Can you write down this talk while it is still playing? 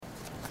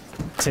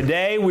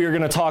Today we are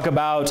going to talk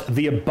about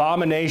the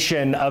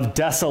abomination of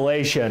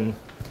desolation.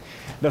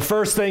 The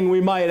first thing we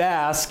might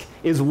ask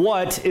is,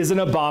 what is an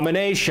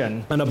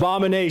abomination? An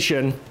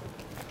abomination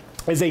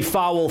is a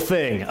foul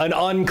thing, an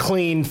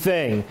unclean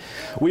thing.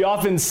 We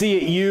often see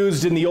it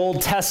used in the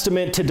Old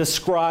Testament to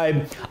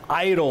describe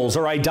idols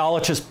or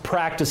idolatrous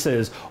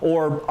practices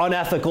or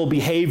unethical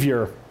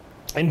behavior.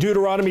 In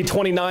Deuteronomy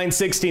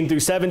 29:16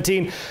 through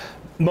 17,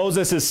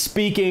 Moses is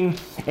speaking,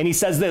 and he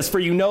says this, "For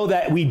you know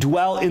that we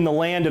dwell in the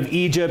land of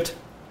Egypt,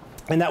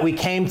 and that we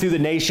came through the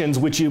nations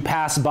which you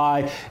passed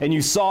by, and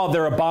you saw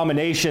their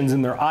abominations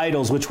and their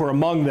idols which were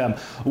among them,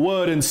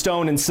 wood and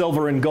stone and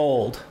silver and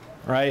gold."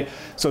 Right?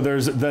 So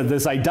there's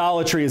this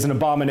idolatry is an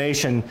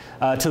abomination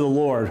to the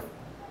Lord.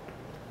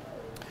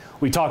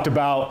 We talked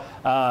about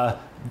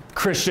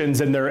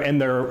Christians and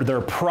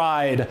their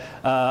pride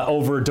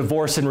over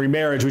divorce and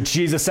remarriage, which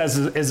Jesus says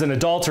is an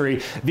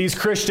adultery. These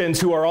Christians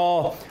who are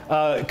all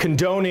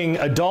condoning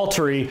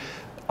adultery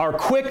are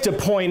quick to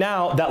point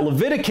out that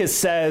Leviticus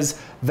says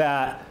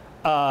that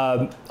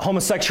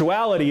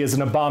homosexuality is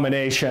an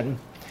abomination.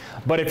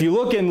 But if you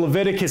look in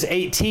Leviticus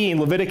 18,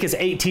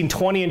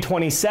 20 and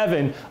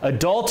 27,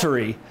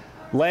 adultery,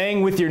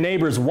 laying with your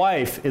neighbor's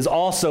wife, is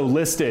also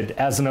listed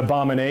as an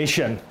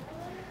abomination.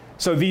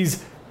 So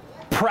these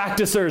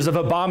practicers of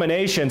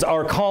abominations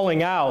are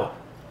calling out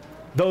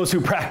those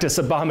who practice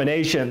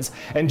abominations,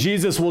 and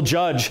Jesus will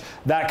judge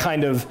that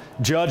kind of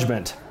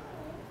judgment.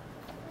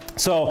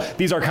 So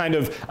these are kind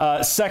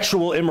of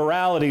sexual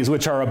immoralities,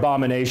 which are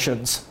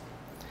abominations.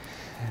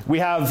 We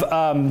have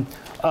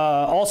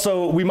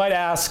also, we might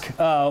ask,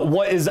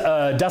 what is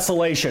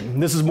desolation?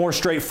 This is more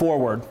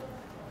straightforward.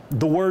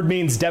 The word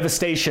means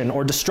devastation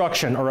or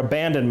destruction or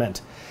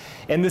abandonment.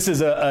 And this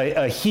is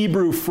a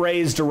Hebrew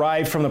phrase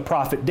derived from the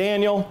prophet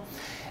Daniel.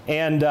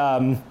 And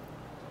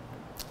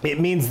it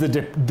means the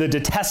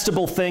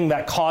detestable thing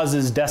that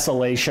causes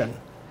desolation.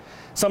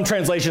 Some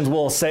translations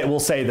will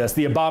say this,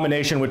 the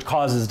abomination which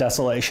causes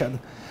desolation.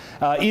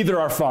 Either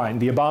are fine,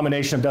 the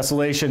abomination of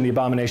desolation, the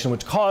abomination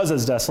which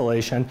causes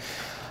desolation.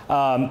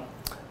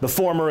 The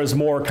former is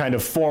more kind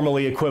of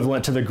formally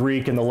equivalent to the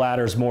Greek, and the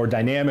latter is more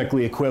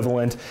dynamically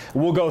equivalent.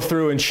 We'll go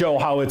through and show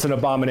how it's an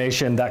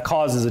abomination that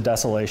causes a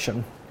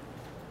desolation.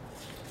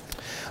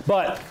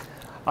 But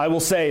I will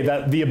say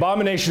that the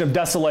abomination of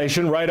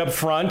desolation right up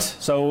front,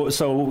 so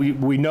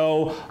we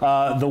know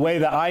the way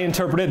that I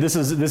interpret it, this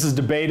is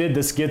debated,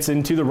 this gets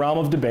into the realm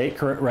of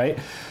debate, right?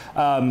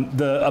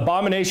 The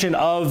abomination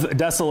of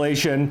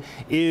desolation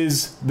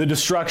is the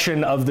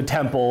destruction of the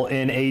temple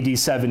in AD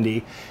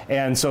 70.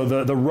 And so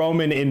the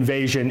Roman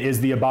invasion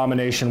is the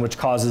abomination which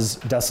causes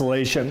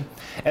desolation.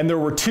 And there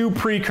were two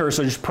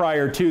precursors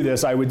prior to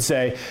this, I would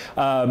say.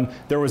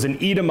 There was an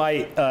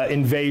Edomite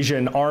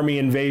army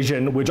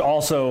invasion, which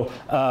also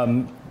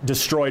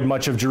destroyed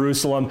much of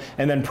Jerusalem.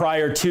 And then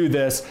prior to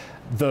this,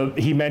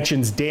 he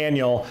mentions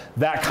Daniel.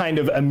 That kind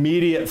of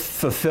immediate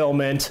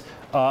fulfillment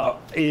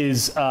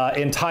is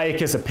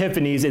Antiochus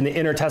Epiphanes in the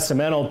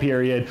intertestamental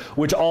period,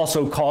 which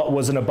also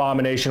was an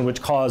abomination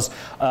which caused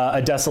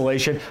a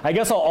desolation. I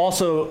guess I'll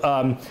also,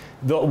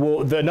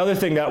 another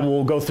thing that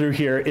we'll go through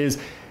here is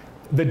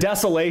the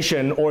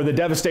desolation or the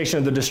devastation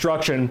of the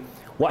destruction.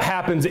 What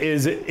happens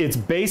is it's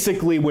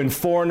basically when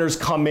foreigners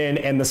come in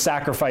and the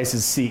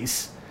sacrifices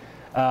cease.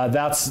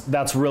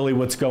 That's really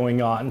what's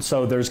going on.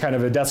 So there's kind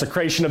of a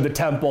desecration of the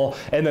temple,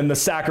 and then the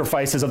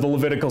sacrifices of the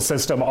Levitical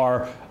system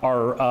are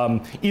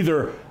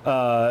either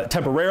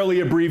temporarily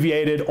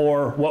abbreviated,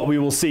 or what we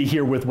will see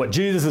here with what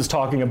Jesus is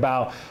talking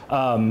about,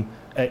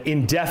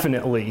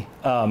 indefinitely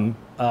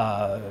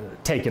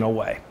taken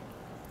away.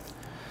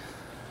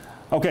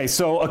 Okay,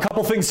 so a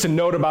couple things to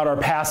note about our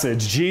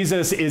passage.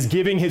 Jesus is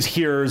giving his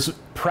hearers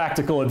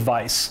practical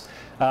advice.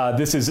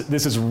 This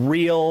is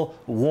real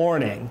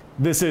warning.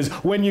 This is,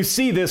 when you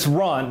see this,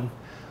 run.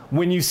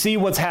 When you see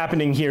what's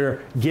happening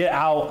here, get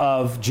out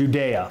of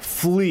Judea,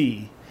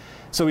 flee.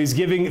 So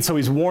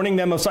he's warning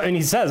them of, and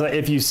he says,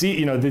 if you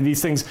see,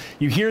 these things,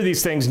 you hear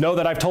these things, know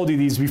that I've told you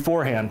these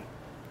beforehand.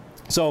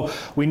 So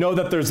we know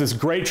that there's this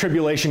great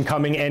tribulation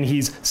coming, and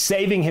he's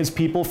saving his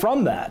people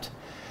from that.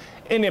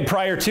 And then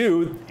prior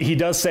to, he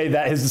does say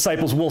that his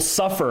disciples will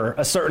suffer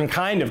a certain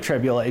kind of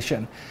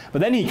tribulation.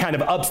 But then he kind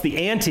of ups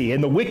the ante,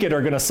 and the wicked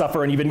are going to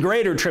suffer an even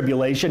greater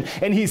tribulation,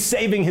 and he's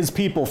saving his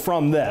people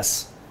from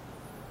this.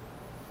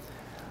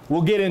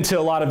 We'll get into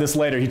a lot of this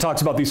later. He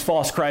talks about these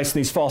false Christs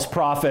and these false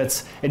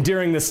prophets, and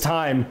during this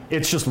time,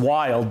 it's just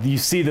wild. You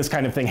see this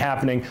kind of thing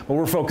happening, but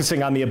we're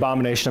focusing on the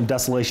abomination of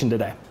desolation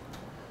today.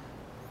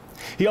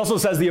 He also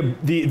says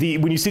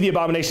when you see the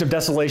abomination of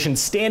desolation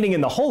standing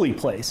in the holy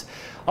place,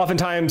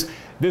 oftentimes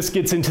this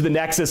gets into the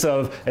nexus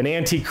of an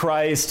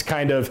antichrist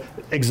kind of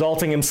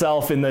exalting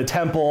himself in the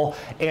temple.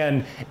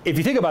 And if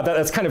you think about that,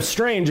 that's kind of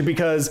strange,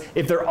 because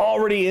if they're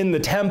already in the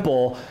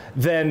temple,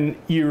 then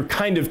you're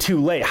kind of too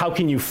late. How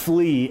can you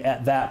flee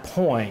at that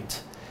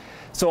point?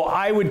 So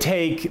I would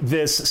take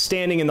this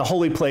standing in the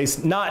holy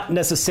place, not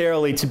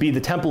necessarily to be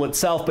the temple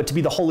itself, but to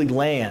be the holy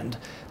land.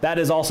 That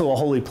is also a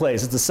holy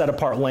place. It's a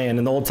set-apart land.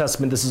 In the Old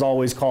Testament, this is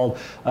always called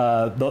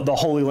the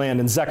Holy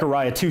Land. In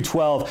Zechariah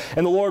 2:12,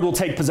 and the Lord will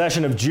take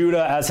possession of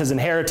Judah as his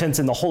inheritance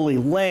in the Holy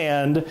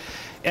Land,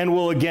 and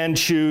will again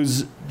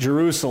choose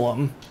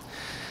Jerusalem.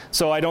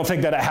 So I don't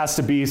think that it has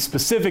to be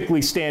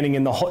specifically standing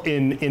in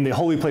the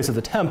holy place of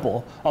the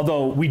temple,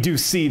 although we do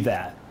see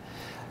that.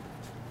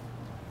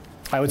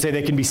 I would say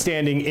they can be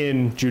standing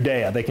in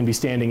Judea. They can be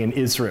standing in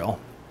Israel.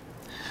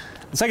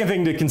 The second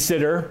thing to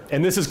consider,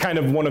 and this is kind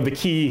of one of the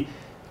key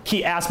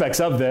aspects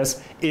of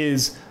this,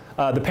 is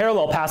the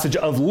parallel passage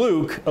of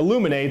Luke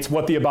illuminates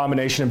what the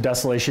abomination of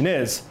desolation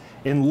is.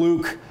 In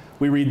Luke,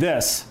 we read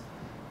this: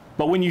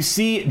 "But when you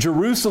see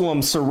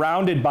Jerusalem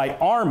surrounded by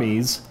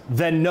armies,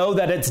 then know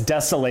that its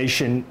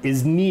desolation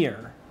is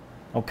near."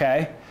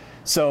 Okay?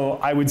 So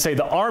I would say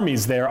the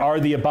armies there are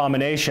the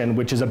abomination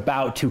which is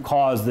about to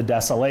cause the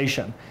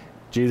desolation.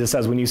 Jesus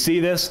says, when you see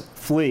this,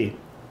 flee.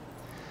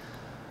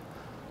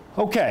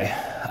 Okay.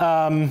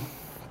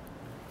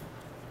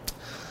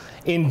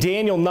 In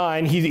Daniel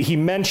 9, he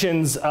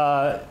mentions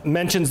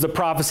the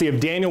prophecy of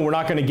Daniel. We're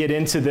not going to get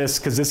into this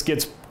because this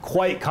gets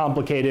quite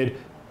complicated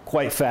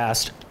quite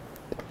fast.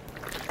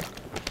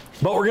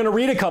 But we're going to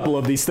read a couple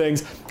of these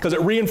things because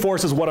it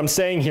reinforces what I'm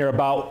saying here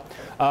about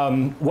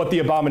what the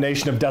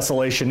abomination of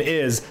desolation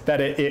is, that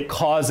it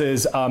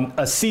causes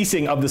a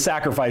ceasing of the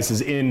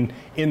sacrifices in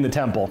the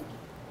temple.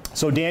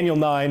 So Daniel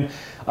 9,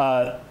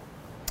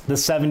 the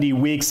 70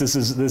 weeks, this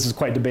is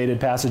quite debated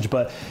passage,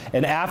 but,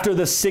 "And after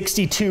the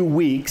 62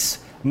 weeks,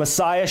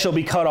 Messiah shall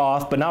be cut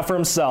off, but not for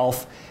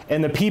himself,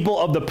 and the people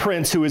of the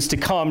prince who is to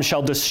come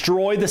shall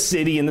destroy the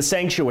city and the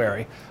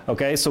sanctuary."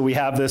 Okay, so we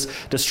have this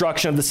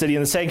destruction of the city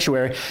and the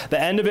sanctuary.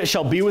 "The end of it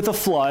shall be with a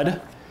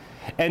flood.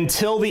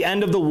 Until the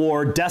end of the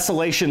war,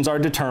 desolations are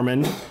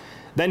determined.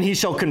 Then he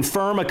shall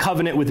confirm a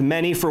covenant with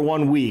many for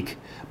 1 week.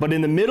 But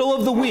in the middle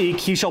of the week,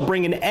 he shall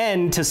bring an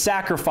end to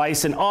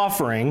sacrifice and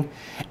offering.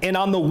 And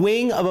on the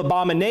wing of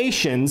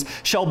abominations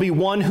shall be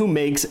one who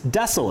makes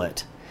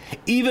desolate,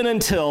 even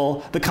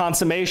until the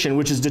consummation,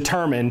 which is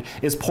determined,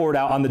 is poured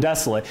out on the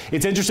desolate."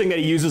 It's interesting that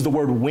he uses the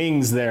word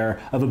wings there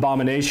of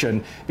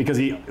abomination, because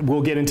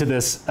we'll get into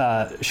this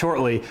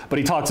shortly, but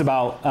he talks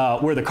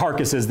about where the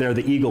carcass is, there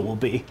the eagle will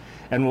be.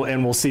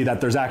 And we'll see that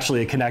there's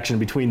actually a connection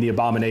between the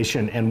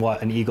abomination and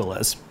what an eagle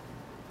is.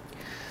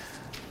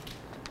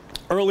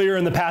 Earlier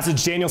in the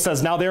passage, Daniel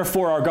says, "Now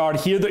therefore, our God,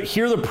 hear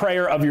the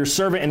prayer of your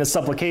servant and his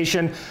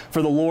supplication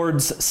for the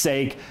Lord's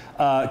sake,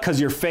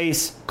 cause your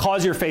face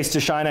to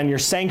shine on your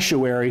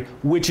sanctuary,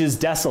 which is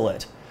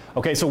desolate."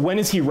 Okay, so when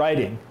is he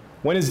writing?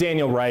 When is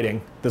Daniel writing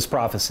this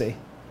prophecy?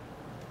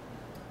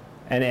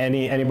 And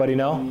anybody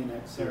know?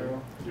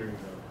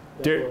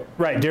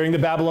 During the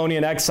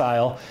Babylonian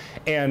exile.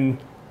 And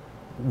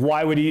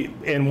why would he?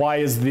 And why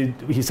is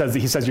he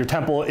says your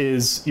temple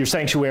is, your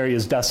sanctuary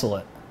is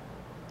desolate?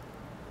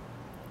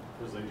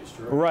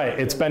 Right,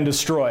 it's been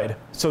destroyed.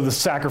 So the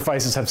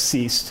sacrifices have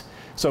ceased.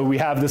 So we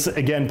have this,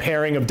 again,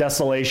 pairing of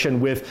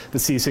desolation with the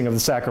ceasing of the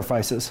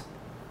sacrifices.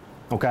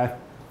 Okay?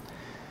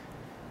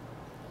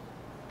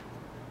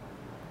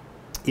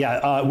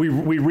 Yeah, we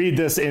read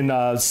this in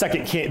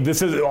 2 Kings.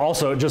 This is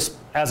also, just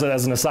as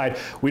an aside,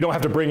 we don't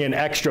have to bring in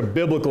extra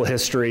biblical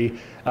history,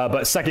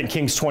 but 2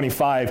 Kings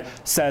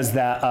 25 says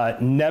that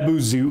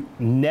Nebuzaradan,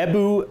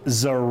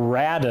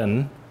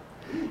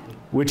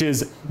 which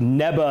is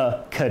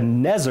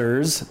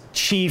Nebuchadnezzar's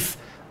chief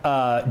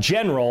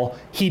general,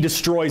 he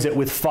destroys it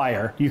with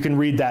fire. You can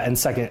read that in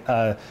 2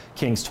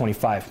 Kings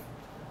 25.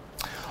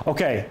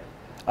 Okay.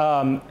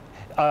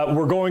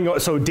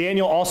 So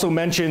Daniel also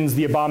mentions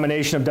the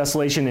abomination of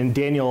desolation in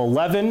Daniel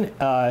 11.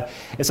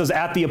 It says,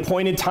 "At the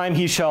appointed time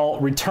he shall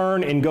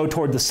return and go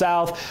toward the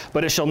south,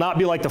 but it shall not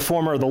be like the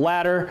former or the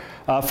latter.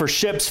 For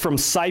ships from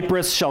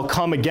Cyprus shall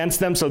come against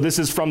them." So this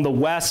is from the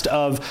west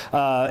of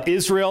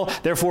Israel.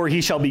 "Therefore he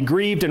shall be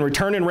grieved and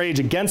return in rage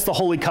against the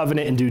holy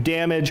covenant and do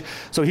damage.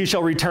 So he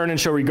shall return and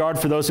show regard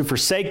for those who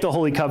forsake the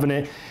holy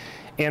covenant,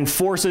 and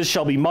forces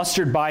shall be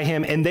mustered by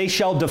him, and they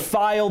shall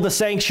defile the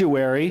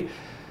sanctuary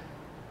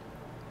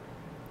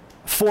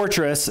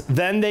fortress.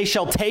 Then they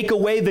shall take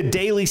away the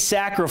daily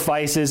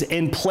sacrifices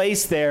and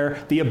place there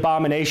the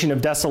abomination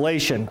of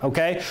desolation."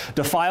 Okay,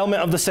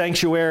 defilement of the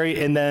sanctuary,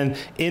 and then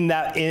and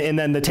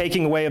then the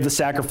taking away of the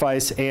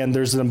sacrifice, and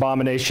there's an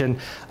abomination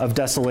of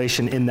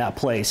desolation in that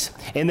place.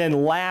 And then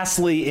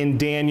lastly, in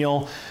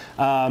Daniel,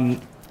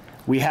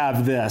 we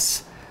have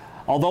this: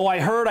 "Although I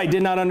heard, I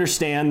did not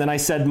understand. Then I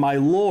said, my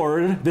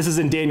Lord," this is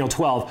in Daniel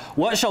 12,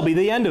 "what shall be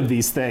the end of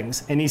these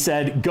things? And he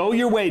said, go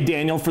your way,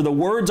 Daniel, for the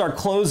words are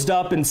closed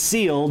up and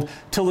sealed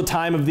till the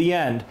time of the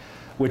end."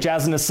 Which,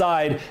 as an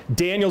aside,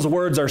 Daniel's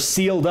words are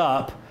sealed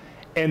up,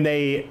 and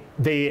they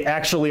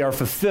actually are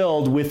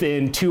fulfilled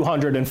within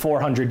 200 and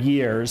 400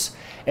 years.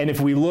 And if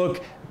we look,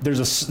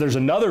 there's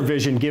another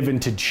vision given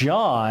to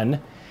John,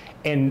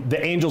 and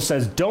the angel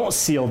says, don't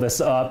seal this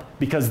up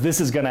because this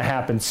is going to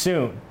happen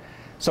soon.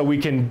 So we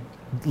can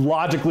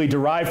logically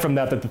derived from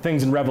that the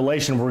things in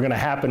Revelation were going to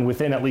happen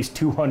within at least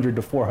 200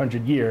 to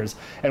 400 years.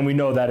 And we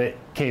know that it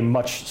came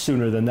much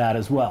sooner than that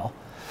as well.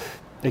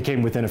 It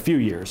came within a few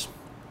years.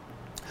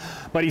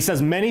 But he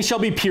says, many shall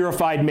be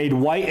purified, made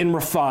white and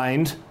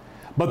refined,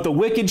 but the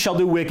wicked shall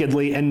do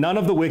wickedly, and none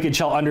of the wicked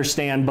shall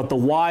understand, but the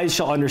wise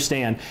shall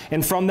understand.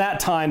 And from that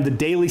time, the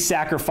daily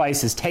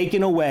sacrifice is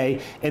taken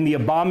away, and the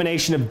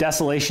abomination of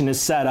desolation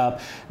is set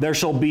up. There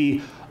shall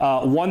be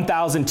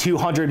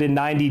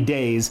 1,290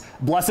 days.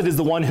 Blessed is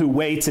the one who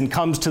waits and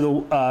comes to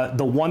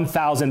the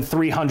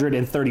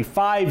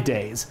 1,335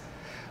 days.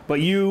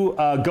 But you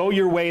go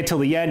your way till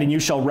the end, and you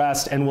shall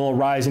rest, and will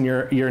arise in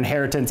your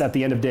inheritance at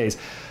the end of days.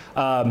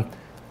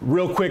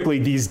 Real quickly,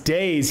 these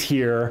days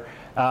here,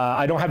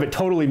 I don't have it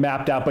totally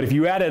mapped out, but if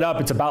you add it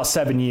up, it's about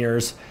 7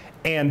 years,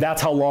 and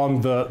that's how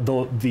long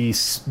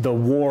the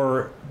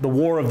war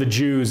of the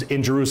Jews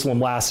in Jerusalem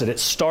lasted. It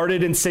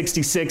started in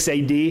 66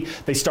 AD.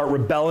 They start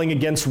rebelling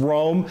against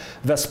Rome.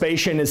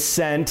 Vespasian is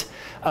sent,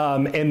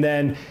 and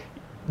then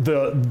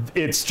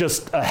it's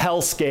just a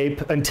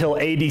hellscape until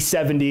AD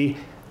 70.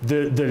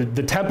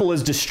 The temple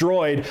is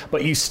destroyed,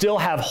 but you still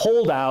have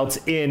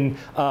holdouts in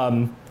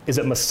is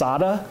it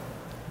Masada?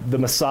 The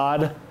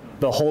Mossad.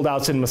 The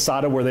holdouts in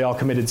Masada where they all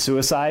committed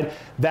suicide,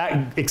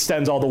 that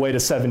extends all the way to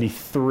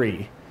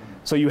 73.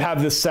 So you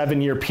have this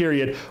 7-year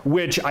period,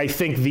 which I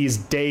think these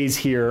days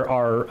here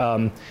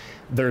are,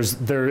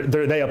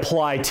 they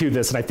apply to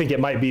this, and I think it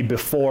might be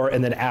before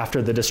and then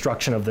after the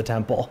destruction of the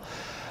temple.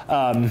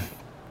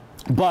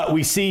 But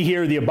we see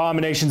here the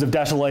abominations of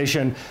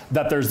desolation,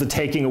 that there's the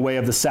taking away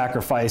of the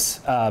sacrifice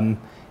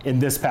in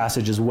this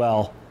passage as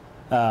well.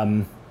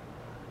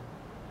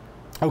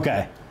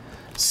 Okay,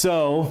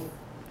 so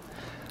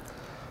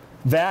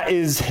that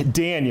is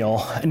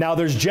Daniel. Now,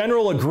 there's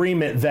general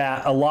agreement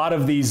that a lot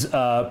of these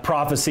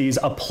prophecies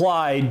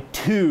applied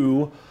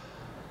to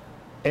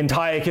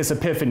Antiochus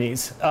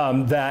Epiphanes,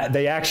 that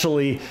they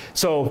actually,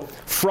 so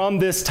from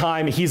this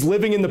time, he's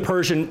living in the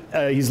Persian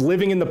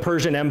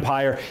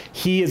Empire.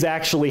 He is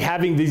actually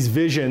having these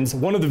visions.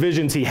 One of the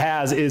visions he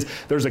has is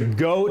there's a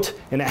goat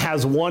and it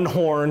has one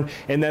horn,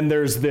 and then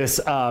there's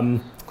this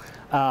ram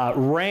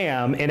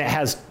and it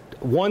has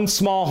one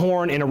small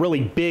horn and a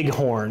really big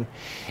horn.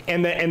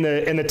 And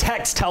the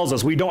text tells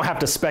us, we don't have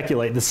to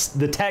speculate.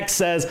 The text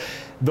says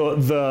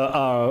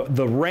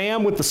the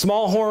ram with the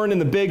small horn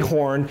and the big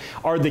horn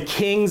are the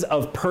kings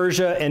of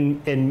Persia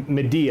and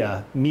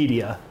Media.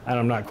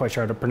 I'm not quite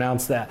sure how to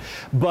pronounce that.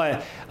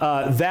 But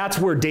that's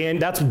where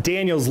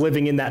Daniel's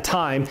living in that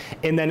time.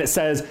 And then it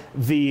says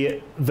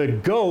the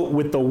goat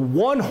with the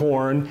one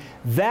horn,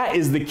 that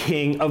is the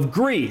king of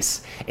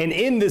Greece. And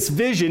in this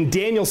vision,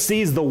 Daniel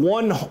sees the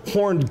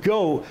one-horned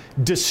goat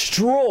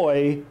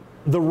destroy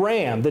the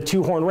ram, the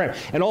two-horned ram.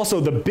 And also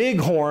the big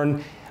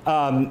horn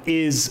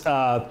is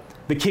the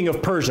king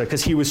of Persia,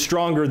 because he was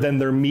stronger than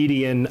their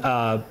Median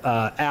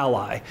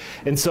ally.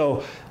 And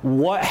so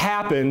what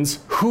happens?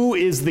 Who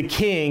is the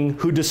king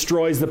who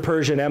destroys the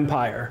Persian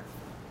Empire?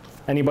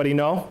 Anybody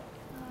know?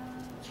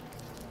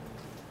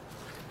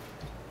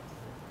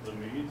 The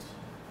Medes?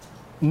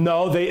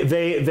 No,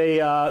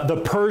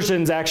 the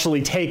Persians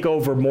actually take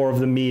over more of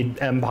the Mede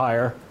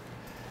Empire.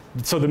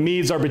 So the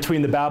Medes are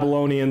between the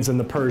Babylonians and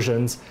the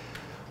Persians.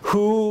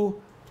 Who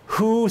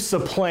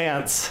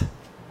supplants?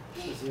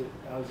 Is it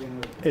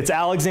Alexander? It's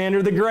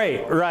Alexander the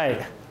Great,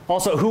 right.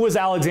 Also, who was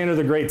Alexander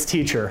the Great's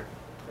teacher?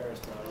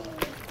 Aristotle.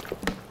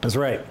 That's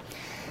right.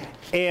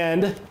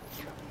 And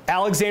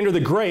Alexander the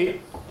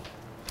Great,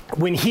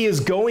 when he's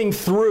going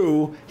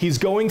through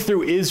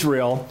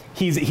Israel,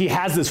 he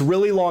has this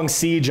really long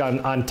siege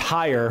on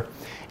Tyre,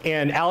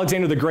 and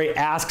Alexander the Great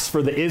asks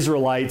for the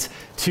Israelites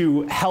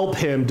to help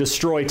him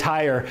destroy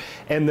Tyre,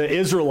 and the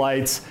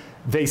Israelites,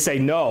 they say,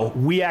 no,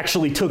 we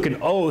actually took an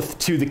oath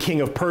to the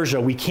king of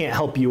Persia, we can't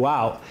help you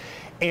out.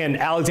 And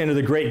Alexander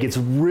the Great gets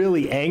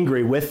really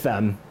angry with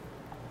them.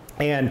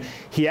 And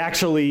he goes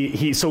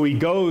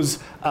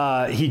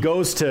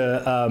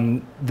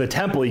to the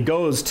temple, he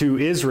goes to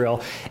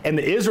Israel, and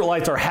the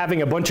Israelites are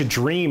having a bunch of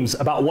dreams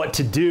about what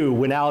to do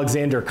when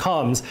Alexander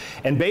comes.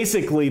 And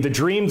basically the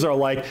dreams are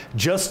like,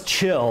 just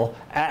chill,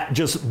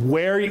 just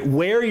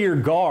wear your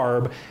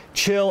garb,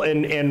 chill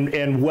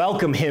and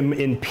welcome him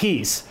in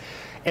peace.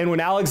 And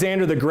when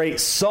Alexander the Great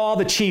saw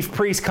the chief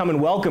priest come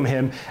and welcome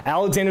him,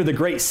 Alexander the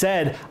Great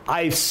said,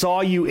 I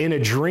saw you in a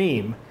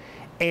dream.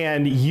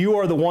 And you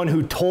are the one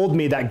who told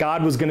me that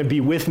God was going to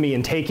be with me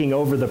in taking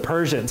over the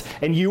Persians.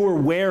 And he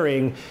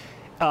recognized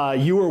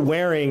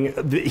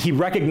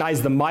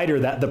the mitre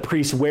that the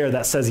priests wear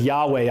that says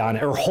Yahweh on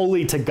it, or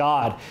holy to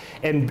God.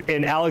 And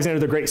Alexander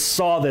the Great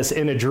saw this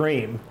in a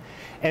dream.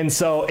 And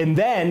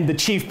then the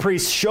chief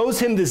priest shows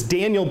him this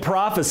Daniel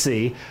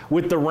prophecy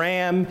with the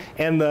ram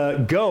and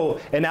the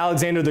goat. And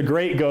Alexander the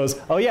Great goes,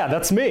 oh yeah,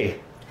 that's me.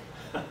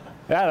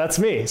 Yeah, that's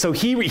me. So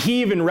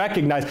he even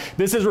recognized,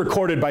 this is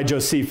recorded by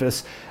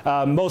Josephus.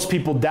 Most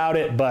people doubt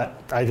it, but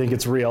I think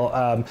it's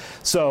real.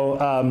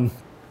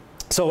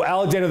 So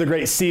Alexander the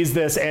Great sees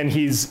this, and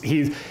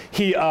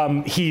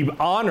he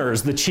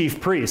honors the chief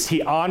priests.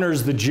 He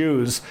honors the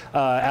Jews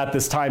at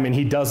this time, and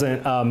he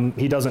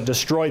doesn't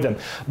destroy them.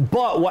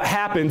 But what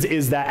happens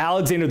is that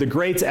Alexander the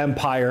Great's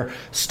empire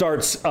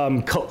starts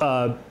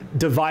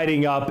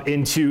dividing up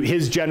into,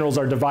 his generals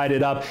are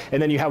divided up,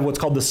 and then you have what's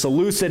called the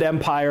Seleucid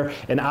Empire,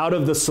 and out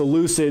of the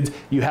Seleucids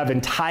you have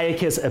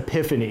Antiochus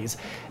Epiphanes.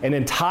 And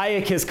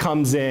Antiochus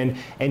comes in,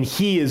 and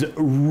he is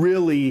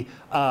really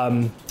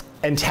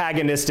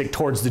antagonistic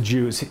towards the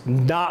Jews,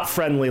 not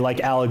friendly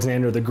like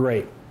Alexander the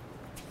Great.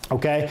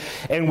 Okay,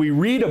 and we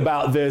read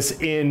about this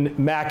in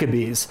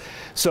Maccabees.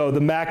 So the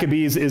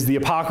Maccabees is the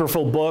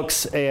apocryphal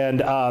books,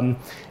 and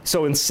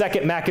so in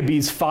 2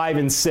 Maccabees 5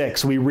 and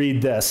 6 we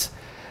read this.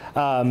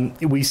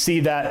 We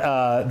see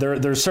that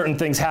there's certain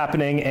things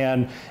happening,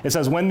 and it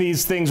says, when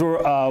these things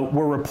were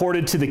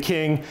reported to the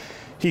king,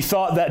 he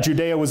thought that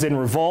Judea was in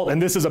revolt, and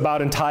this is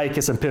about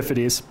Antiochus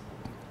Epiphanes.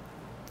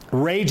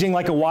 Raging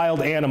like a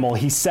wild animal,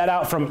 he set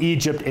out from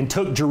Egypt and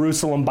took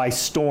Jerusalem by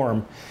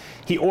storm.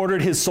 He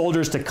ordered his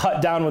soldiers to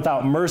cut down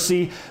without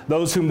mercy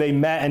those whom they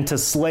met and to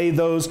slay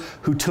those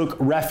who took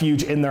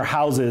refuge in their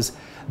houses.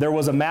 There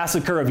was a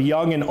massacre of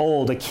young and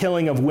old, a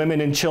killing of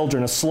women and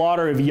children, a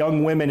slaughter of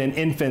young women and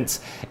infants.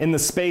 In the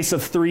space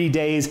of 3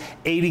 days,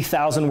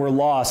 80,000 were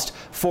lost,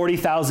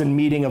 40,000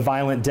 meeting a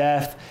violent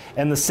death,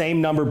 and the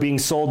same number being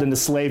sold into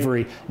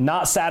slavery.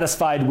 Not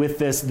satisfied with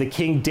this, the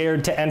king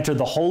dared to enter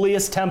the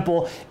holiest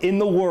temple in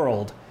the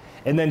world.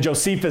 And then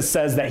Josephus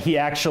says that he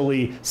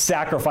actually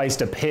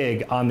sacrificed a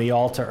pig on the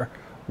altar,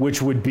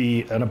 which would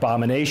be an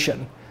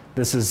abomination.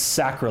 This is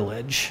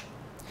sacrilege.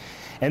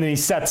 And then he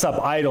sets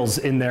up idols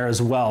in there as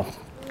well.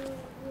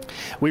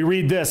 We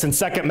read this in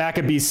 2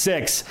 Maccabees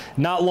 6.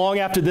 Not long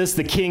after this,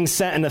 the king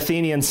sent an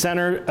Athenian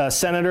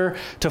senator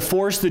to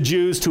force the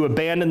Jews to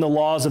abandon the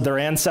laws of their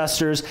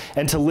ancestors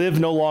and to live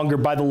no longer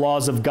by the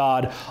laws of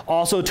God,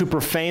 also to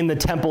profane the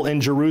temple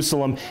in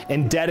Jerusalem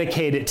and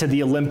dedicate it to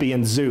the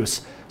Olympian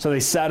Zeus. So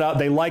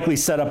they likely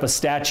set up a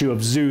statue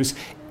of Zeus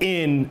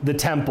in the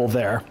temple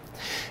there.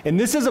 And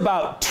this is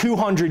about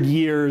 200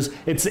 years.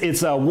 It's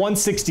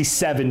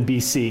 167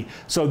 BC.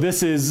 So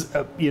this is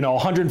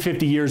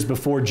 150 years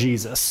before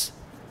Jesus.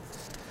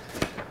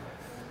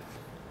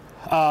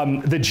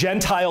 The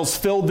Gentiles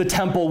filled the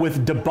temple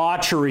with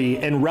debauchery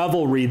and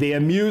revelry. They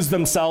amused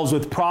themselves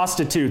with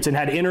prostitutes and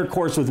had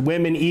intercourse with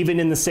women even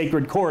in the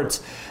sacred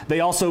courts. They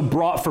also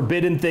brought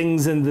forbidden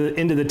things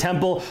into the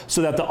temple,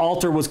 so that the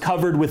altar was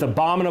covered with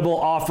abominable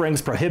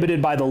offerings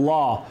prohibited by the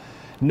law.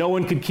 No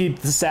one could keep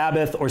the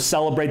Sabbath or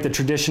celebrate the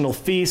traditional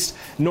feast,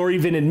 nor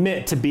even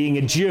admit to being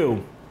a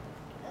Jew.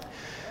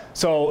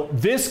 So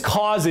this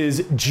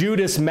causes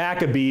Judas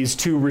Maccabees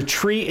to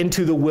retreat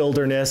into the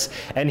wilderness,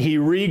 and he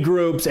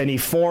regroups and he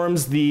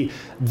forms the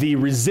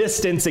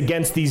resistance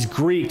against these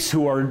Greeks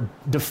who are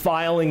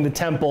defiling the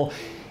temple.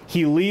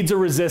 He leads a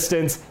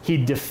resistance, he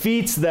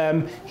defeats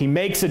them, he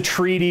makes a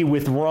treaty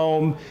with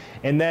Rome,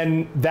 and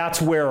then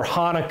that's where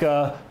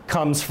Hanukkah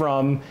comes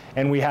from,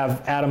 and we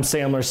have Adam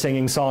Sandler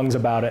singing songs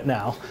about it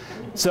now.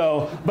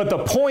 So, but the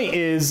point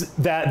is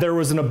that there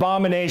was an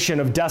abomination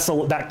of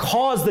that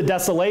caused the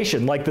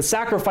desolation, like the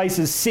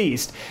sacrifices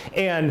ceased,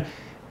 and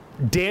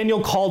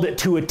Daniel called it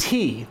to a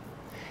T.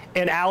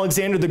 And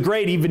Alexander the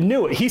Great even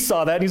knew it. He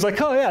saw that and he's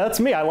like, oh yeah, that's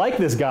me. I like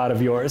this God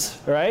of yours,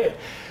 right?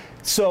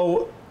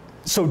 So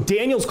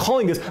Daniel's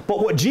calling this,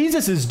 but what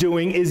Jesus is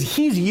doing is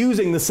he's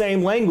using the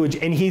same language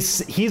and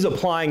he's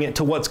applying it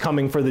to what's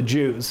coming for the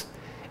Jews.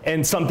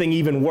 And something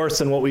even worse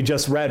than what we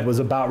just read was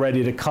about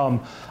ready to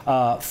come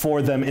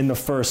for them in the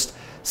first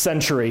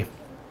century.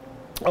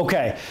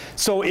 Okay,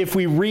 so if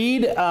we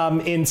read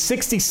in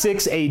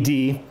 66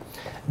 AD,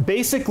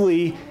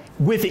 basically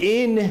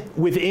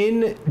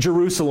within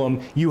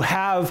Jerusalem, you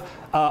have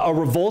a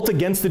revolt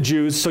against the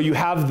Jews, so you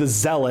have the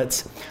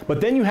Zealots, but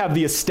then you have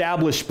the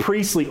established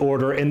priestly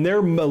order, and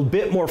they're a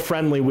bit more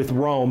friendly with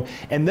Rome,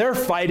 and they're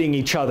fighting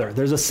each other.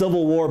 There's a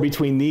civil war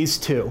between these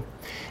two.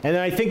 And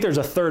then I think there's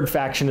a third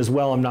faction as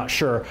well, I'm not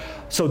sure.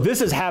 So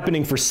this is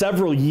happening for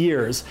several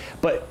years,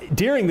 but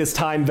during this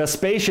time,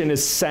 Vespasian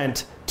is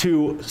sent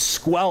to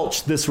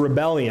squelch this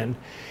rebellion.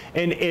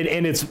 And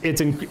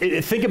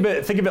think of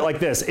it like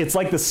this. It's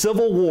like the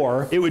Civil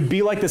War. It would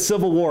be like the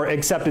Civil War,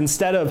 except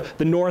instead of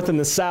the North and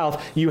the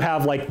South, you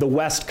have like the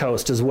West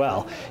Coast as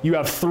well. You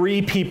have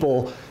three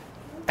people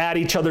at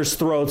each other's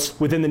throats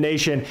within the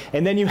nation,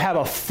 and then you have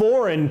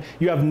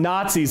you have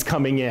Nazis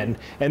coming in,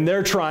 and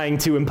they're trying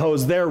to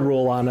impose their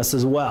rule on us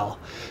as well.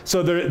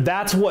 So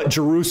that's what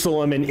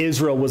Jerusalem and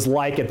Israel was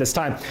like at this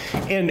time.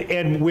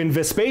 And when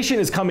Vespasian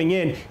is coming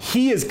in,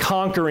 he is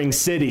conquering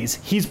cities.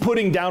 He's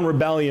putting down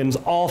rebellions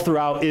all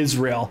throughout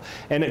Israel,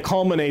 and it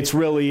culminates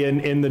really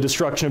in the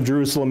destruction of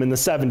Jerusalem in the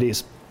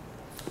 70s.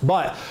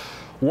 But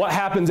what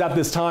happens at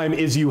this time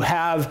is you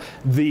have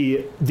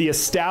the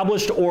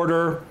established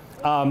order.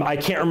 I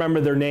can't remember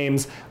their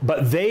names,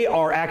 but they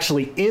are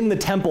actually in the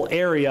temple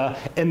area,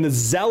 and the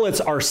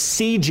Zealots are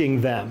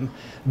sieging them.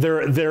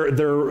 They're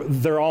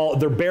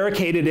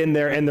barricaded in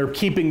there, and they're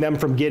keeping them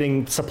from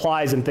getting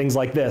supplies and things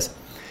like this.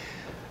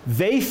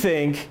 they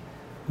think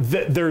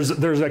that there's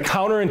a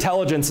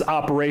counterintelligence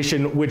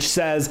operation which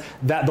says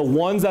that the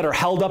ones that are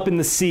held up in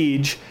the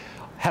siege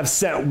have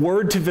sent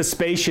word to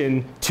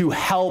Vespasian to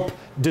help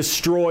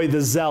destroy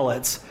the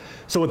zealots.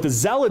 So what the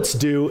zealots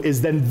do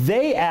is then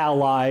they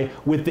ally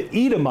with the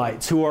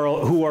Edomites who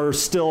are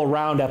still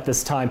around at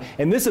this time.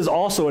 And this is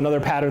also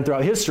another pattern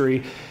throughout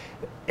history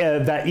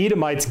that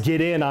Edomites get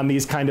in on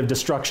these kind of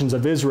destructions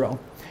of Israel.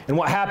 And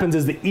what happens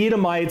is the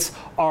Edomites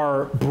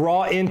are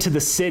brought into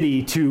the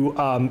city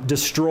to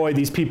destroy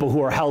these people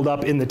who are held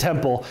up in the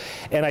temple.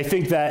 And I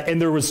think that, and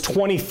there was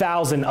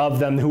 20,000 of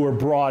them who were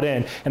brought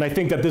in. And I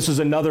think that this was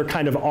another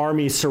kind of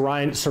army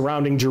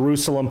surrounding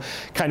Jerusalem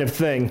kind of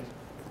thing.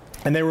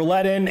 And they were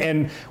let in,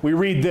 and we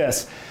read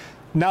this.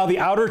 Now the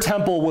outer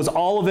temple was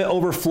all of it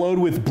overflowed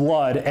with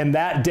blood, and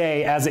that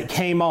day as it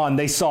came on,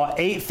 they saw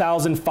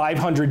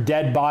 8,500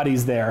 dead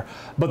bodies there.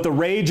 But the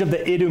rage of the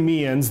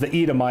Idumeans, the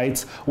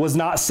Edomites, was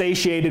not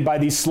satiated by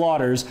these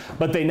slaughters,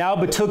 but they now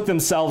betook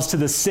themselves to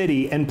the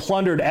city and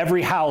plundered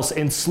every house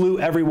and slew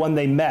everyone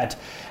they met.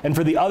 And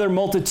for the other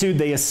multitude,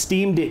 they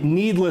esteemed it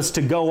needless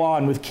to go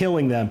on with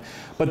killing them.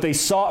 But they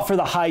sought for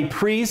the high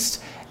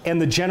priest, and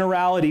the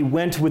generality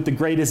went with the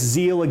greatest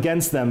zeal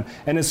against them.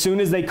 And as soon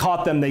as they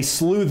caught them, they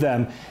slew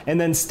them. And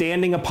then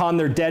standing upon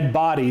their dead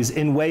bodies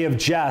in way of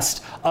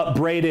jest,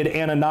 upbraided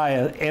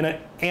Ananus,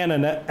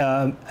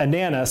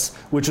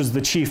 which was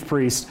the chief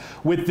priest,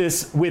 with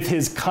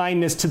his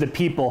kindness to the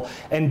people,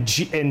 and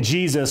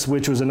Jesus,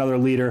 which was another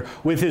leader,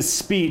 with his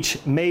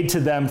speech made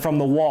to them from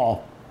the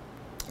wall.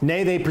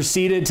 Nay, they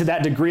proceeded to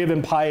that degree of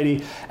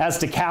impiety as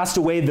to cast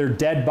away their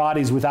dead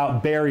bodies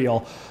without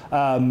burial.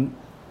 And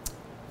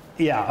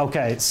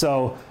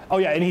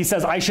he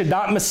says, I should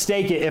not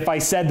mistake it if I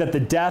said that the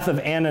death of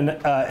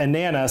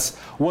Ananus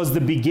was the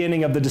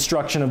beginning of the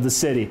destruction of the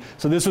city.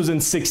 So this was in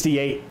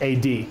 68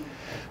 AD.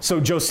 So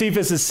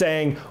Josephus is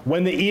saying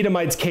when the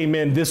Edomites came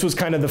in, this was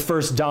kind of the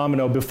first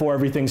domino before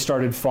everything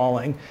started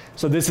falling.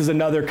 So this is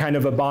another kind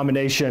of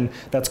abomination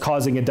that's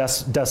causing a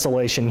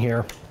desolation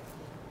here.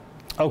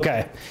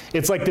 Okay,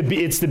 it's like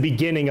it's the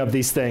beginning of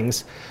these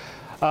things.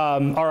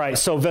 All right,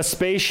 so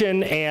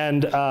Vespasian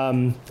and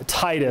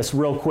Titus,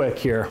 real quick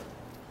here.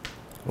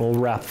 We'll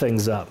wrap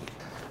things up.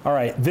 All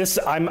right,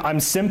 I'm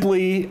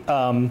simply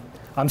going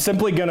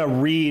to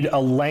read a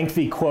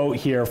lengthy quote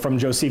here from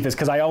Josephus,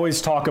 because I always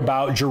talk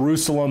about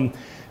Jerusalem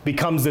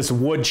becomes this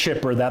wood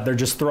chipper that they're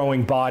just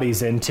throwing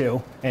bodies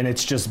into, and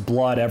it's just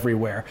blood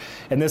everywhere.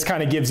 And this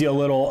kind of gives you a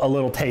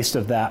little taste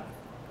of that.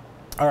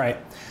 All right.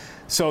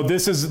 So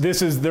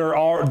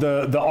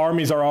the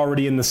armies are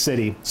already in the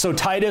city. So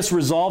Titus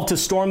resolved to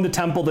storm the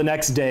temple the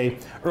next day,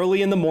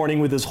 early in the morning,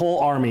 with his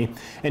whole army,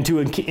 and to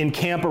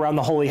encamp around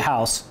the holy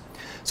house.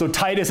 So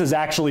Titus is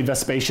actually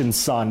Vespasian's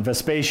son.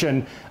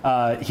 Vespasian,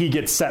 he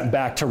gets sent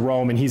back to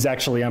Rome, and he's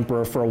actually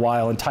emperor for a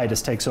while, and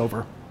Titus takes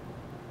over.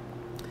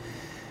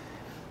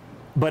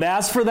 But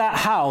as for that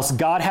house,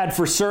 God had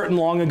for certain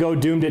long ago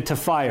doomed it to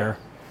fire.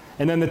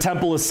 And then the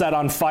temple is set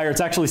on fire.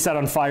 It's actually set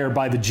on fire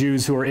by the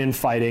Jews who are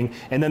infighting.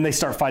 And then they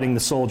start fighting the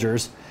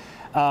soldiers.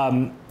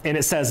 And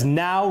it says,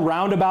 now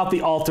round about the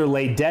altar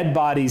lay dead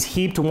bodies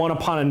heaped one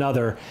upon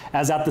another,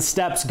 as at the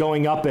steps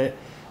going up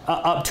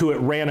to it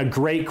ran a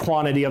great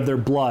quantity of their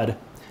blood.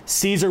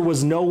 Caesar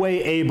was no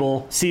way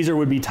able, Caesar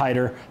would be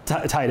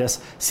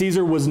Titus,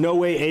 Caesar was no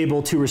way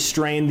able to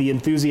restrain the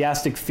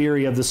enthusiastic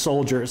fury of the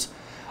soldiers.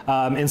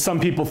 And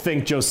some people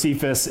think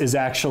Josephus is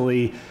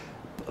actually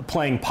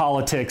playing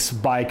politics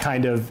by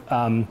kind of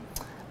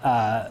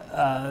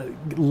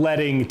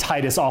letting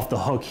Titus off the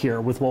hook here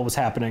with what was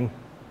happening.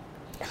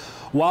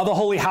 While the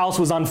holy house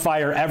was on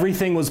fire,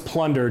 everything was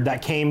plundered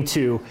that came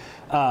to,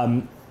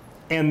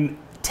 and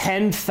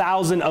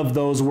 10,000 of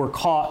those were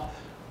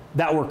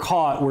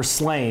were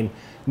slain.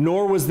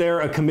 Nor was there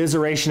a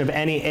commiseration of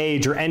any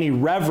age or any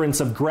reverence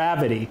of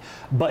gravity,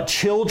 but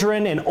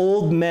children and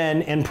old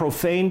men and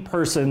profane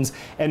persons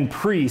and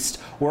priests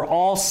were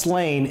all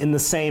slain in the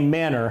same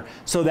manner,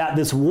 so that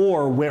this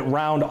war went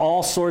round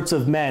all sorts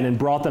of men and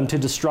brought them to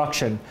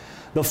destruction.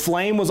 The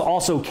flame was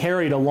also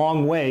carried a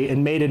long way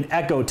and made an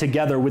echo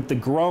together with the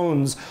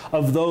groans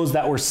of those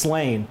that were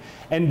slain.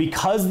 And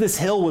because this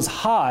hill was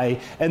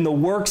high and the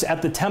works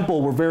at the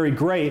temple were very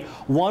great,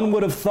 one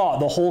would have thought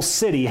the whole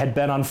city had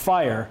been on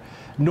fire.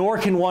 Nor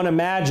can one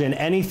imagine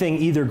anything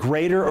either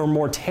greater or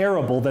more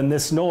terrible than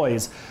this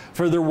noise.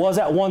 For there was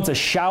at once a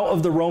shout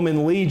of the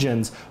Roman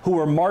legions, who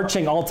were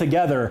marching all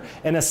together,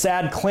 and a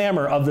sad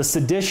clamor of the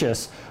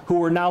seditious, who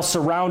were now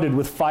surrounded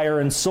with fire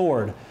and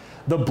sword.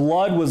 The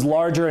blood was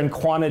larger in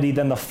quantity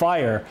than the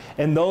fire,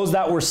 and those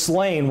that were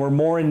slain were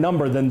more in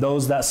number than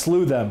those that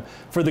slew them.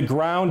 For the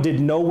ground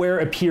did nowhere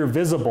appear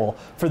visible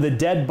for the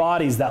dead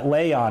bodies that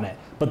lay on it.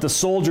 But the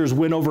soldiers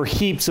went over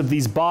heaps of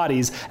these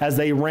bodies as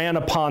they ran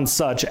upon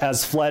such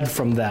as fled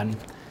from them.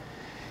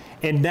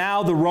 And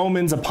now the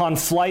Romans, upon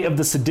flight of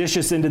the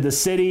seditious into the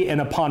city, and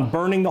upon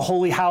burning the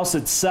holy house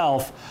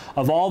itself,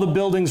 of all the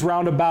buildings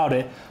round about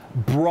it,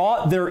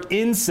 brought their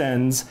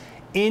incense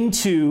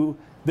into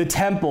the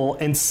temple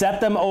and set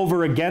them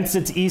over against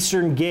its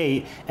eastern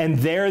gate, and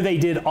there they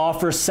did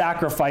offer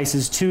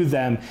sacrifices to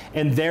them,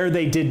 and there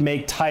they did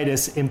make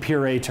Titus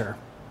imperator.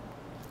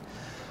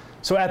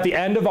 So at the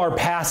end of our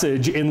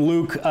passage in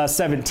Luke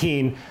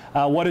 17,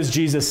 what does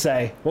Jesus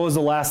say? What was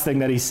the last thing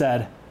that he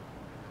said?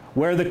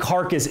 Where the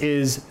carcass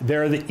is,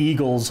 there the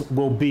eagles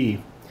will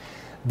be.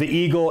 The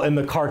eagle and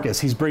the carcass.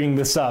 He's bringing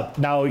this up.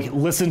 Now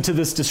listen to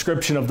this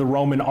description of the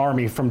Roman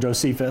army from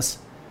Josephus.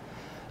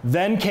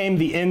 Then came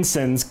the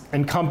ensigns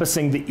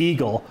encompassing the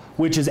eagle,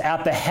 which is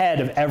at the head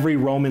of every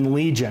Roman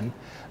legion,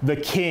 the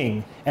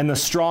king and the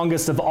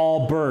strongest of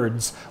all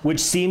birds, which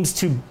seems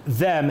to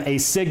them a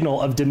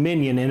signal of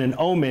dominion and an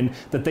omen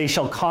that they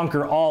shall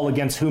conquer all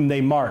against whom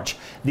they march.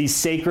 These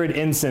sacred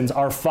ensigns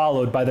are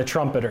followed by the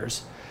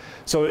trumpeters.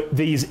 So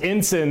these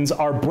ensigns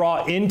are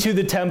brought into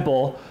the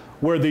temple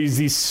where there's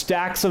these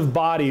stacks of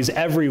bodies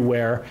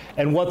everywhere.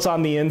 And what's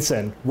on the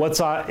ensign? What's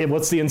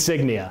the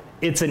insignia?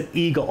 It's an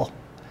eagle.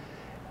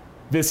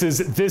 This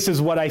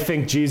is what I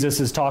think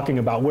Jesus is talking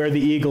about. Where the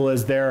eagle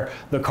is, there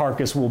the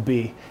carcass will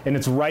be. And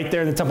it's right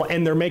there in the temple.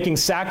 And they're making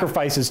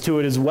sacrifices to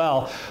it as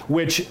well,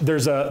 which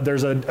there's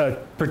a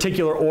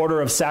particular order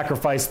of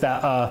sacrifice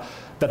that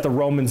the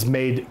Romans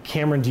made.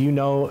 Cameron, do you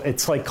know?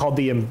 It's like called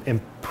the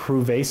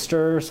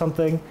Improvaster or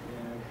something.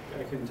 Yeah,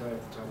 I couldn't tell you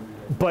off the top of my head.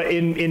 But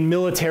in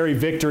military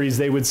victories,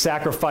 they would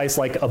sacrifice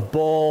like a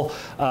bull,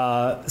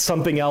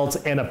 something else,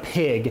 and a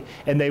pig,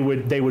 and it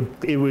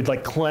would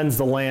like cleanse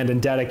the land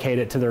and dedicate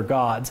it to their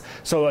gods.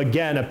 So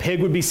again, a pig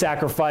would be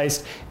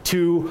sacrificed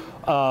to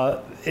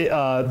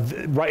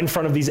right in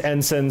front of these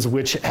ensigns,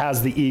 which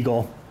has the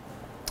eagle.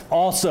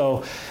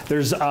 Also,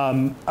 there's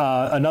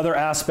another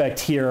aspect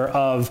here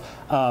of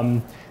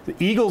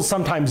eagles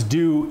sometimes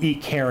do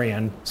eat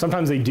carrion.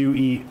 Sometimes they do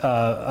eat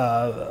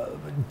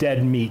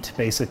dead meat,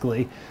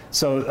 basically.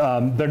 So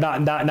they're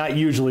not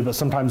usually, but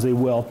sometimes they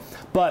will.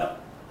 But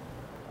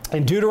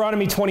in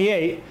Deuteronomy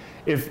 28,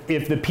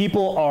 if the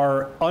people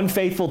are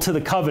unfaithful to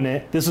the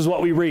covenant, this is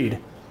what we read.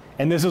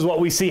 And this is what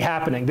we see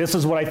happening. This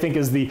is what I think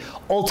is the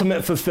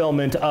ultimate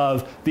fulfillment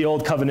of the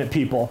old covenant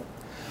people.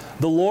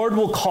 The Lord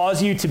will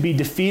cause you to be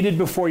defeated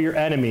before your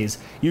enemies.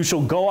 You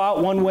shall go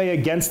out one way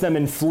against them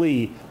and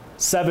flee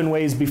 7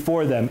 ways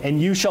before them,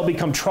 and you shall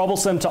become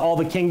troublesome to all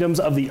the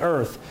kingdoms of the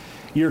earth.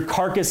 Your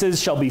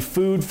carcasses shall be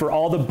food for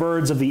all the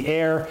birds of the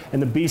air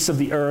and the beasts of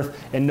the earth,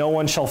 and no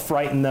one shall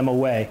frighten them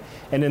away.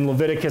 And in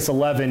Leviticus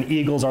 11,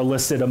 eagles are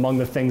listed among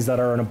the things that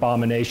are an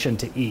abomination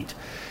to eat.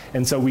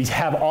 And so we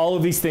have all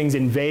of these things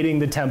invading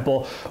the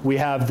temple. We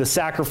have the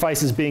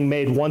sacrifices being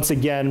made once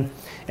again,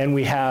 and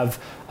we have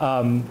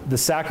the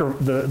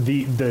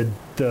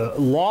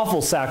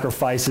lawful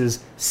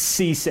sacrifices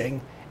ceasing.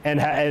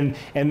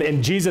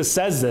 And Jesus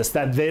says this,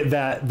 that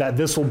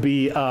this will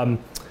be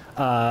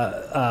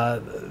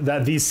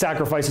that these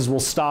sacrifices will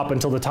stop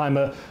until the time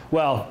of,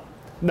 well,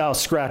 no,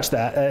 scratch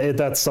that.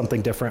 That's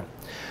something different.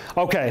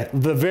 Okay,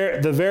 the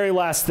very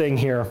last thing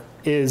here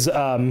is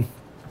I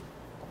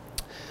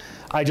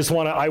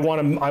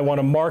want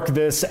to mark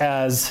this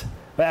as,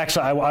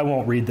 actually I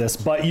won't read this,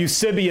 but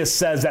Eusebius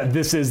says that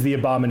this is the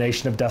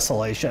abomination of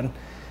desolation.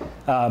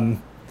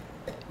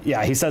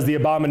 Yeah, he says the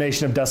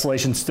abomination of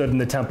desolation stood in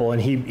the temple,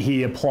 and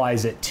he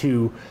applies it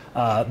to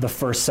the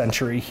first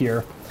century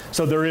here.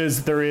 So there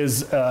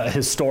is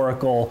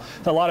historical.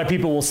 A lot of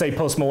people will say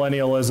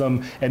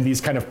postmillennialism and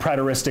these kind of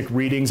preteristic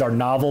readings are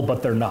novel,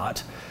 but they're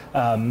not.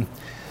 And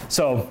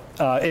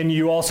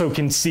you also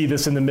can see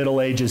this in the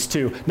Middle Ages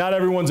too. Not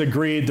everyone's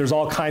agreed. There's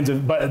all kinds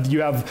of, but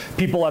you have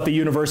people at the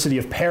University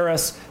of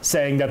Paris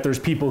saying that there's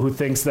people who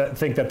think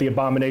that the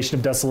abomination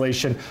of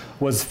desolation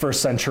was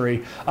first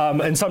century.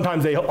 And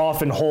sometimes they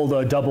often hold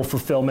a double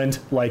fulfillment,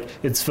 like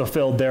it's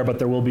fulfilled there, but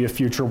there will be a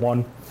future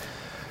one.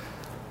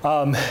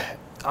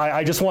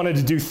 I just wanted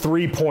to do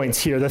 3 points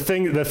here. The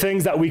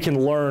things that we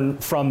can learn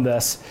from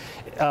this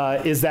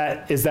is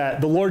that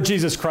the Lord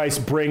Jesus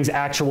Christ brings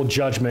actual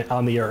judgment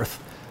on the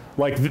earth.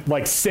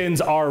 Like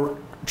sins are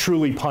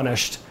truly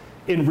punished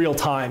in real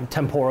time,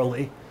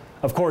 temporally.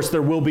 Of course,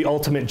 there will be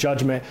ultimate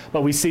judgment,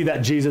 but we see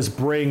that Jesus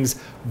brings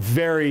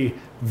very,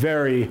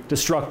 very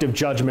destructive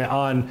judgment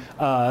on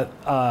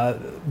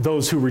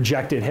those who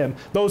rejected him,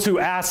 those who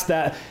asked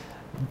that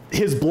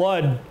his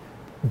blood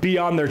be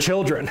on their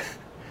children,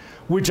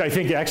 which I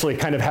think actually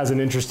kind of has an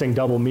interesting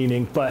double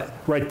meaning. But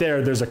right there,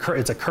 it's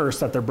a curse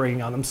that they're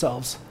bringing on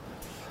themselves.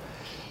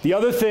 The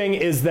other thing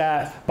is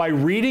that by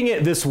reading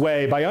it this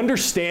way, by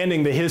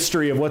understanding the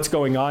history of what's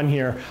going on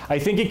here, I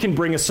think it can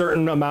bring a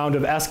certain amount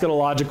of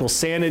eschatological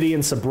sanity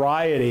and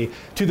sobriety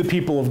to the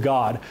people of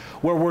God,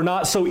 where we're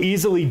not so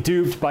easily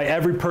duped by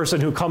every person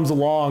who comes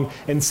along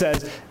and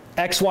says,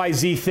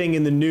 XYZ thing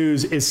in the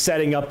news is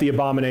setting up the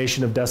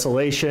abomination of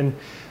desolation.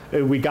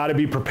 We got to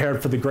be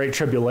prepared for the Great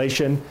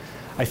Tribulation.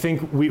 I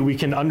think we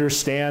can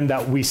understand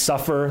that we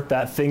suffer,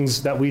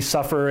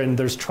 and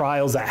there's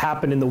trials that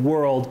happen in the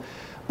world,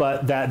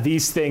 but that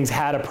these things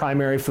had a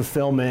primary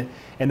fulfillment,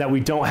 and that we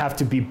don't have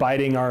to be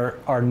biting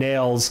our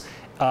nails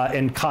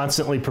and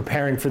constantly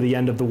preparing for the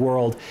end of the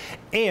world.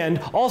 And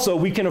also,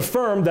 we can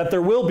affirm that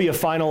there will be a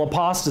final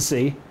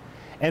apostasy,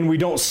 and we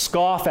don't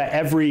scoff at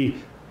every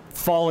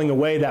falling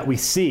away that we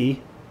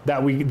see,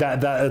 that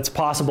it's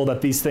possible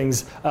that these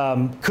things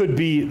could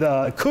be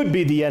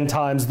the end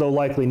times, though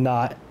likely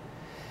not.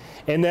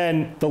 And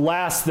then the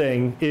last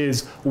thing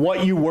is,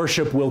 what you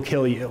worship will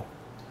kill you.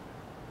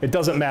 It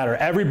doesn't matter.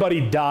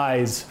 Everybody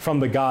dies from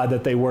the God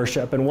that they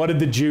worship. And what did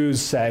the Jews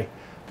say?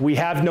 We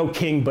have no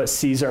king but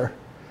Caesar.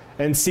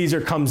 And Caesar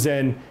comes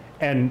in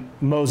and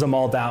mows them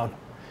all down.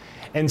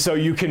 And so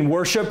you can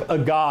worship a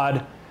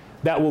God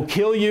that will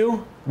kill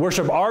you,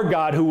 worship our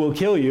God who will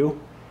kill you,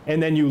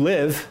 and then you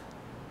live.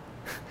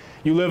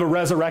 You live a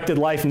resurrected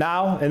life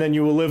now, and then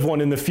you will live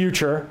one in the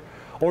future.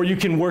 Or you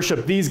can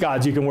worship these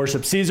gods. You can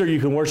worship Caesar,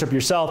 you can worship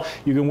yourself,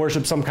 you can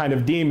worship some kind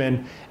of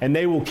demon, and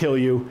they will kill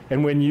you.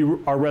 And when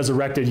you are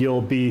resurrected,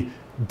 you'll be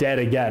dead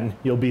again.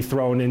 You'll be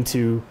thrown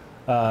into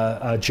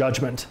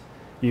judgment.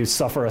 You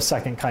suffer a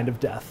second kind of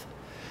death.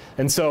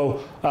 And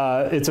so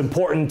it's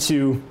important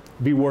to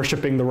be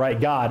worshiping the right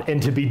God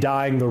and to be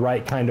dying the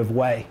right kind of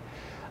way.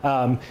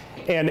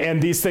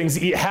 And these things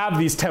have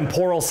these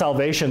temporal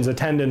salvations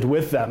attendant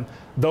with them.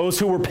 Those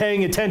who were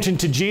paying attention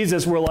to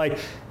Jesus were like,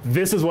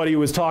 this is what he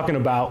was talking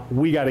about.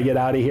 We got to get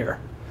out of here.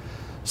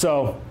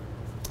 So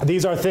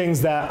these are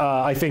things that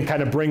I think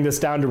kind of bring this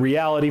down to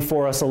reality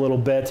for us a little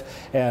bit,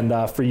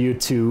 and for you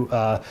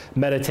to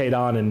meditate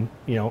on and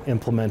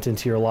implement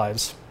into your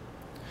lives.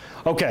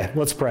 Okay,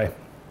 let's pray.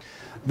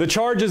 The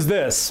charge is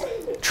this: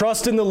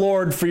 trust in the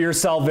Lord for your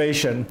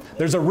salvation.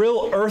 There's a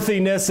real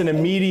earthiness and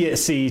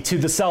immediacy to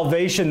the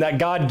salvation that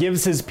God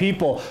gives his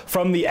people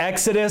from the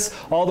Exodus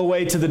all the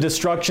way to the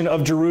destruction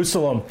of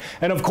Jerusalem.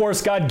 And of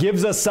course, God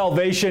gives us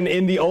salvation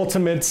in the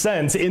ultimate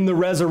sense, in the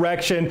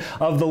resurrection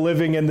of the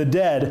living and the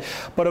dead.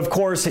 But of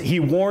course, he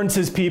warns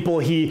his people,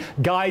 he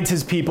guides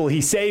his people,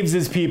 he saves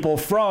his people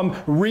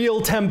from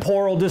real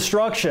temporal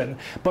destruction,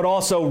 but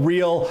also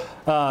real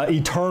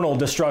eternal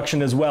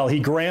destruction as well. He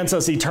grants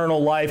us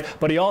eternal life,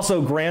 but he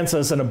also grants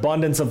us an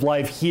abundance of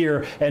life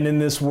here and in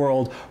this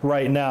world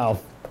right now.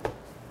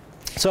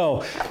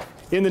 So,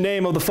 in the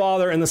name of the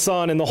Father, and the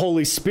Son, and the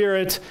Holy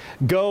Spirit,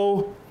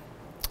 go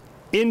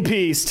in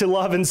peace to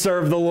love and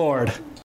serve the Lord.